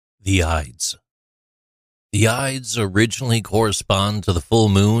The Ides. The Ides originally correspond to the full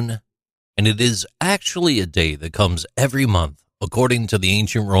moon, and it is actually a day that comes every month according to the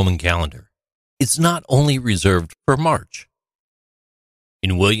ancient Roman calendar. It's not only reserved for March.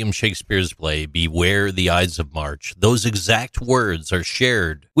 In William Shakespeare's play, Beware the Ides of March, those exact words are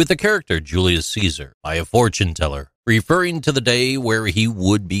shared with the character Julius Caesar by a fortune teller, referring to the day where he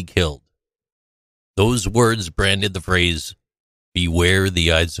would be killed. Those words branded the phrase, Beware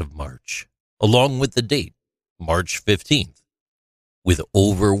the Ides of March, along with the date, March 15th, with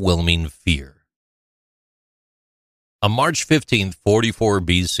overwhelming fear. On March 15th, 44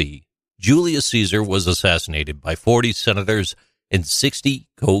 BC, Julius Caesar was assassinated by 40 senators and 60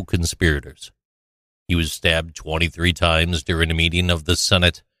 co-conspirators. He was stabbed 23 times during a meeting of the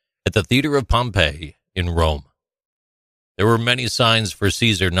Senate at the Theatre of Pompey in Rome. There were many signs for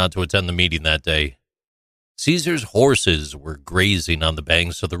Caesar not to attend the meeting that day. Caesar's horses were grazing on the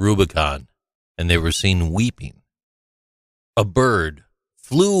banks of the Rubicon, and they were seen weeping. A bird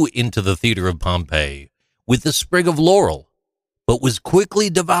flew into the Theatre of Pompey with a sprig of laurel, but was quickly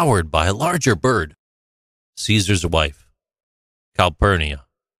devoured by a larger bird. Caesar's wife, Calpurnia,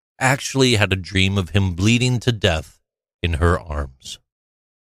 actually had a dream of him bleeding to death in her arms.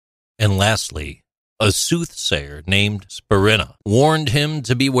 And lastly, a soothsayer named Spurinna warned him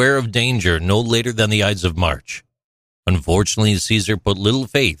to beware of danger no later than the Ides of March. Unfortunately, Caesar put little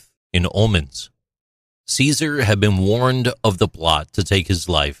faith in omens. Caesar had been warned of the plot to take his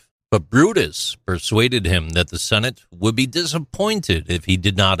life, but Brutus persuaded him that the Senate would be disappointed if he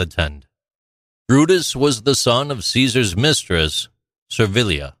did not attend. Brutus was the son of Caesar's mistress,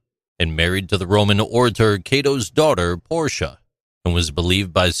 Servilia, and married to the Roman orator Cato's daughter, Portia, and was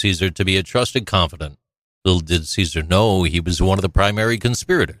believed by Caesar to be a trusted confidant. Little did Caesar know he was one of the primary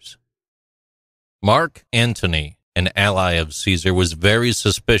conspirators. Mark Antony, an ally of Caesar, was very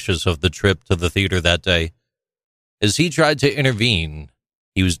suspicious of the trip to the theater that day. As he tried to intervene,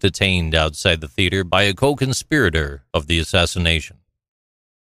 he was detained outside the theater by a co-conspirator of the assassination.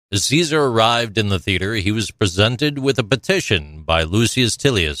 As Caesar arrived in the theater, he was presented with a petition by Lucius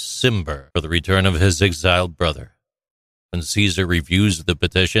Tullius Cimber for the return of his exiled brother. When Caesar refused the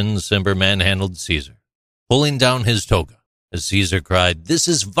petition, Cimber manhandled Caesar, pulling down his toga. As Caesar cried, "This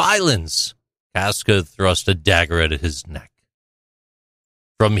is violence!" Casca thrust a dagger at his neck.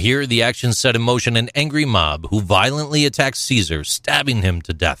 From here, the action set in motion an angry mob who violently attacked Caesar, stabbing him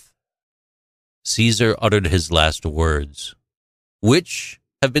to death. Caesar uttered his last words, which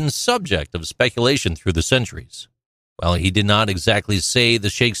have been subject of speculation through the centuries. While he did not exactly say the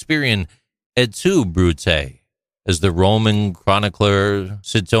Shakespearean et tu, Brute, as the Roman chronicler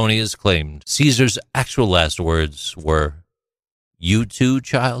Suetonius claimed, Caesar's actual last words were, "You too,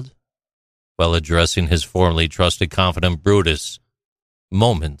 child?" while addressing his formerly trusted confidant Brutus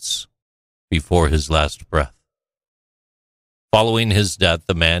moments before his last breath. Following his death,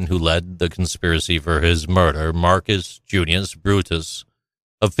 the man who led the conspiracy for his murder, Marcus Junius Brutus,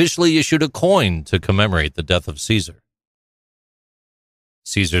 officially issued a coin to commemorate the death of Caesar.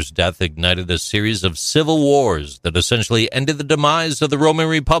 Caesar's death ignited a series of civil wars that essentially ended the demise of the Roman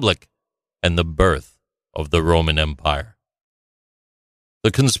Republic and the birth of the Roman Empire. The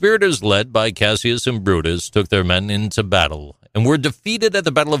conspirators led by Cassius and Brutus took their men into battle and were defeated at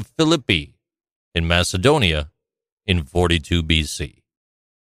the Battle of Philippi in Macedonia in 42 BC.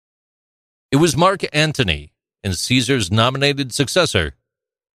 It was Mark Antony and Caesar's nominated successor,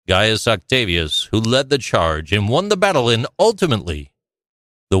 Gaius Octavius, who led the charge and won the battle and ultimately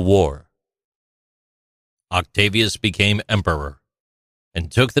the war. Octavius became emperor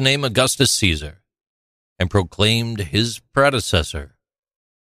and took the name Augustus Caesar and proclaimed his predecessor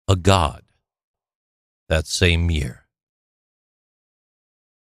a god that same year.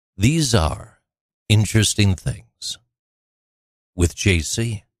 These are interesting things with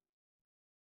JC.